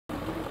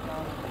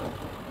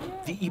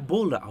The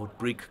Ebola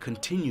outbreak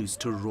continues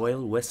to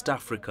roil West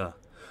Africa.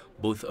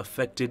 Both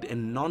affected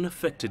and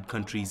non-affected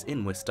countries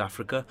in West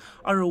Africa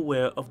are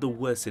aware of the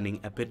worsening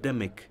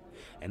epidemic,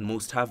 and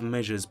most have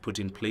measures put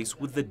in place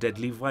with the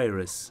deadly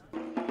virus.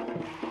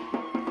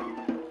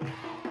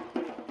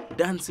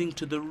 Dancing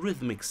to the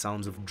rhythmic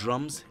sounds of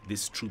drums,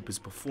 this troupe is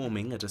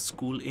performing at a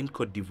school in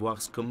Cote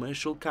d'Ivoire's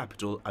commercial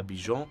capital,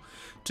 Abidjan,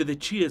 to the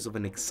cheers of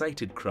an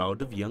excited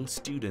crowd of young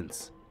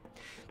students.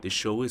 The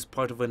show is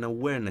part of an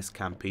awareness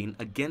campaign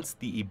against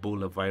the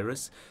Ebola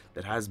virus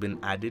that has been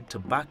added to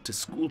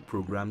back-to-school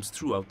programs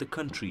throughout the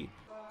country.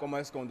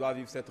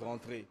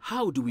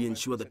 How do we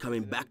ensure that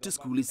coming back to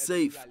school is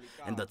safe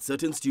and that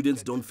certain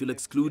students don't feel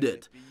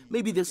excluded?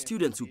 Maybe there's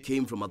students who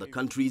came from other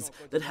countries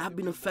that have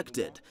been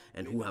affected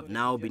and who have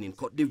now been in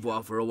Cote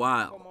d'Ivoire for a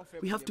while.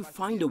 We have to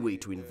find a way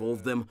to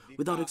involve them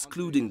without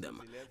excluding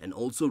them and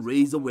also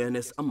raise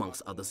awareness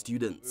amongst other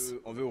students.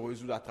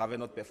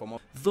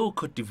 Though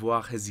Cote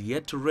d'Ivoire has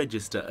yet to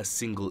register a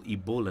single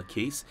Ebola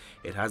case,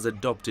 it has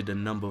adopted a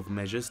number of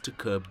measures to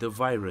curb the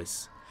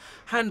virus.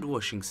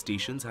 Hand-washing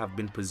stations have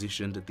been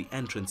positioned at the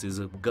entrances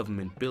of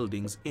government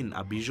buildings in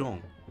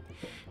Abidjan.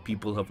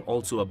 People have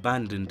also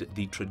abandoned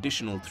the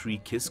traditional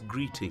three-kiss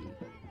greeting.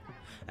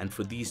 And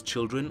for these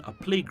children, a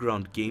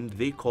playground game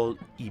they call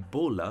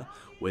Ebola,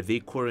 where they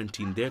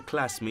quarantine their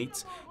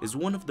classmates, is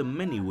one of the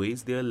many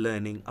ways they are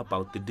learning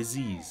about the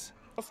disease.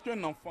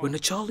 When a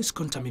child is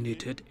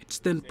contaminated, it's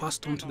then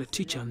passed on to the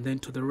teacher and then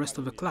to the rest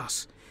of the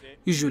class,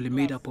 usually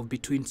made up of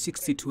between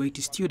 60 to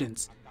 80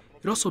 students.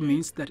 It also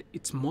means that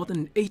it's more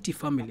than 80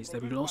 families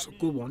that will also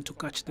go on to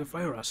catch the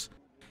virus.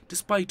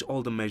 Despite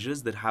all the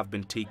measures that have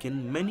been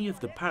taken, many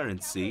of the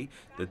parents say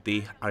that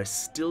they are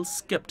still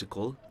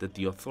skeptical that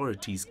the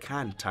authorities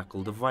can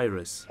tackle the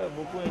virus. We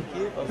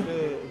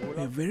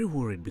are very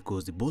worried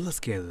because Ebola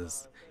scares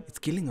us. It's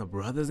killing our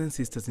brothers and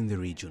sisters in the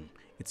region.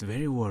 It's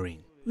very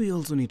worrying. We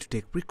also need to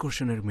take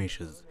precautionary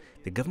measures.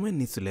 The government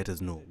needs to let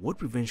us know what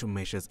prevention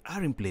measures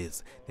are in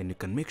place, then we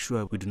can make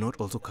sure we do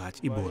not also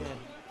catch Ebola.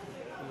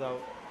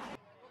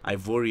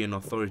 Ivorian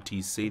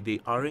authorities say they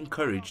are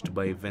encouraged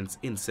by events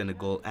in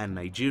Senegal and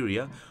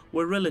Nigeria,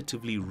 where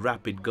relatively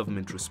rapid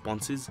government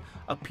responses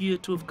appear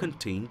to have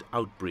contained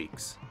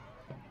outbreaks.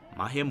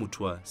 Mahe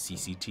Mutwa,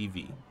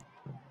 CCTV.